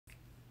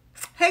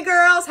Hey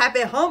girls,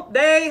 happy hump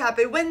day,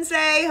 happy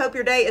Wednesday. Hope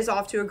your day is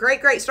off to a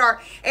great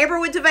start. Amber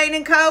with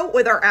Devane & Co.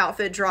 with our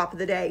outfit drop of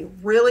the day.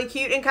 Really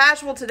cute and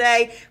casual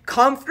today.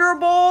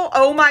 Comfortable.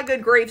 Oh my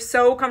good grief,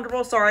 so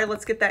comfortable. Sorry,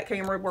 let's get that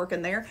camera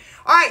working there.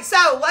 All right,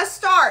 so let's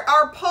start.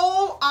 Our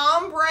Pole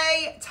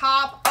Ombre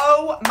top.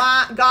 Oh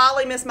my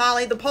golly, Miss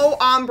Molly. The Pole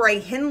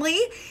Ombre Henley.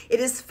 It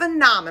is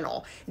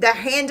phenomenal. The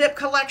hand dip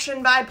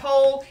collection by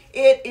Pole.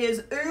 It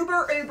is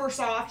uber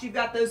soft. You've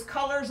got those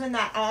colors in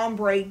that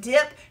ombre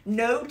dip.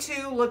 No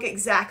two look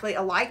exactly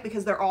alike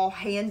because they're all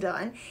hand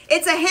done.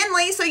 It's a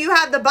Henley, so you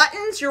have the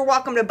buttons. You're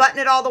welcome to button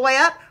it all the way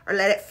up or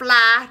let it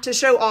fly to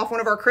show off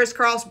one of our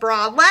crisscross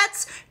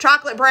bralettes.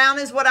 Chocolate brown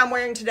is what I'm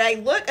wearing today.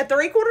 Look at the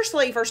 3/4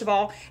 sleeve, first of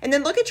all, and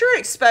then look at your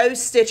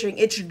exposed stitching.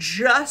 It's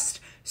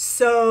just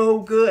so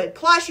good.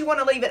 Plus, you want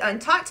to leave it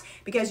untucked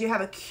because you have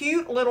a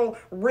cute little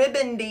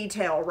ribbon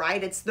detail,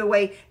 right? It's the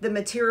way the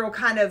material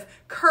kind of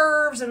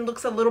curves and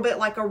looks a little bit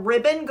like a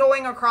ribbon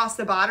going across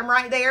the bottom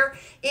right there.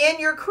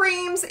 In your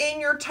creams, in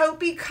your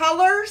taupey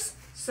colors,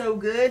 so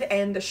good.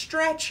 And the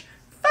stretch,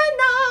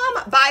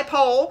 phenom by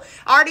Pole.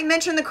 I already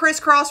mentioned the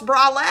crisscross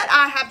bralette.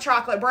 I have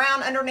chocolate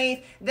brown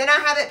underneath. Then I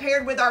have it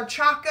paired with our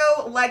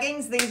Choco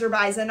leggings. These are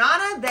by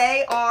Zanana.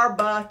 They are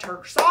butter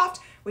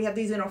soft. We have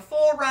these in a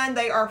full run.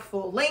 They are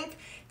full length.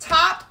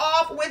 Topped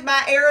off with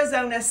my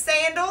Arizona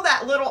sandal,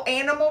 that little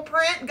animal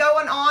print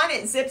going on.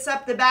 It zips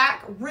up the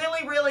back.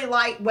 Really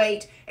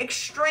lightweight.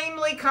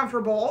 Extremely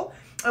comfortable.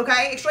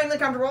 Okay, extremely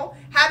comfortable.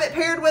 Have it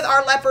paired with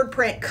our leopard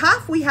print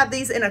cuff. We have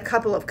these in a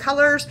couple of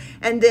colors.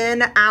 And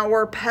then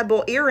our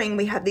pebble earring,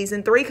 we have these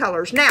in 3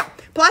 colors. Now,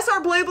 plus our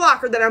blue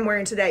blocker that I'm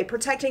wearing today,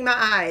 protecting my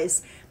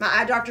eyes. My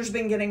eye doctor's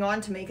been getting on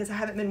to me because I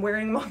haven't been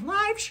wearing them on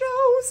live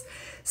shows.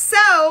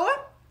 So,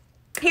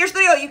 here's the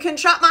deal. You can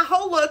shop my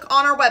whole look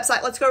on our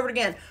website. Let's go over it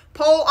again.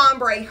 Pole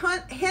Ombre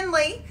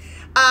Henley,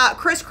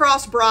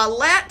 crisscross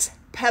bralette,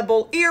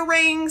 pebble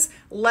earrings,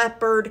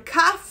 leopard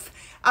cuff,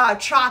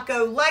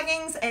 Choco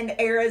leggings, and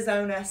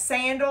Arizona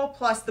sandal,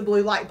 plus the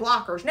blue light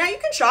blockers. Now, you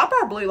can shop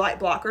our blue light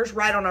blockers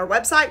right on our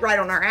website, right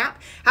on our app.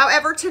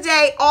 However,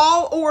 today,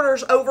 all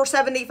orders over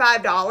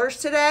 $75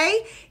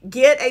 today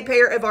get a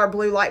pair of our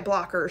blue light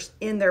blockers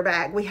in their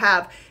bag. We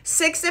have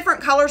 6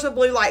 different colors of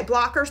blue light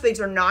blockers. These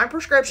are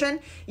non-prescription.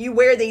 You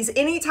wear these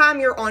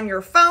anytime you're on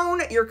your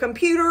phone, your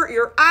computer,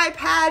 your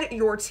iPad,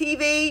 your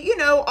TV, you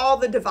know, all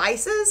the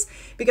devices,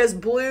 because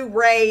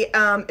Blu-ray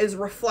is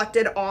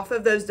reflected off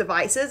of those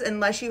devices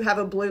unless you have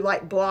a blue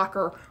light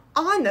blocker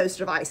on those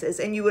devices,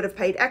 and you would have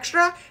paid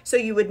extra, so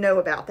you would know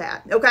about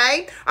that,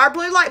 okay? Our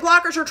blue light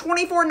blockers are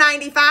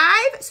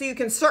 $24.95, so you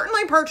can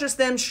certainly purchase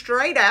them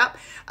straight up,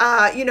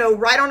 you know,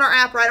 right on our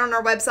app, right on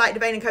our website,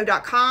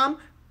 devaneandco.com.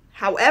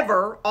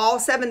 However, all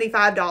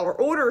 $75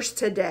 orders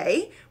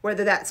today,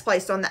 whether that's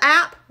placed on the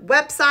app,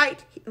 website,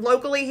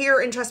 locally here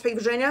in Chesapeake,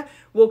 Virginia,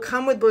 will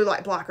come with blue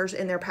light blockers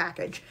in their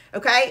package.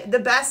 Okay, the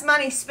best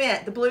money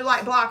spent, the blue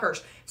light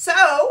blockers.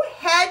 So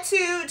head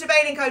to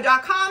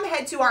devaneandco.com,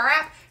 head to our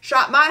app,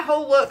 shop my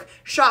whole look,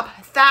 shop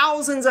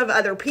thousands of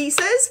other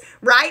pieces,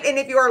 right? And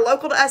if you are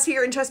local to us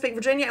here in Chesapeake,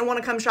 Virginia and want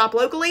to come shop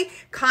locally,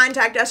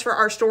 contact us for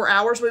our store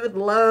hours. We would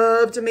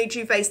love to meet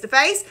you face to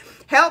face,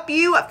 help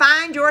you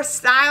find your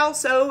style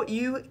so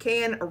you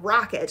can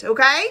rock it,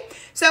 okay?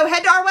 So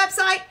head to our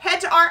website,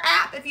 head to our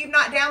app. If you've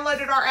not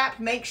downloaded our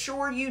app, make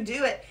sure you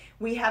do it.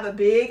 We have a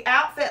big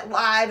outfit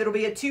live. It'll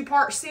be a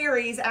 2-part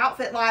series,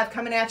 outfit live,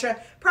 coming at you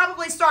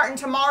probably starting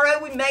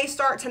tomorrow. We may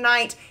start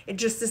tonight. It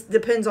just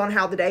depends on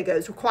how the day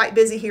goes. We're quite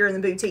busy here in the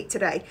boutique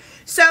today.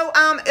 So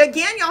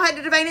again, y'all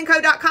head to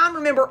devaneandco.com.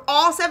 Remember,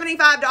 all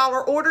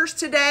 $75 orders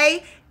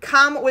today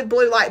come with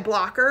blue light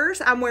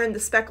blockers. I'm wearing the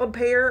speckled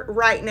pair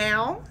right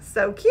now.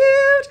 So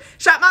cute.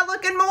 Shop my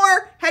look and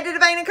more. Head to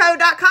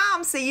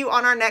devaneandco.com. See you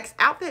on our next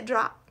outfit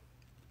drop.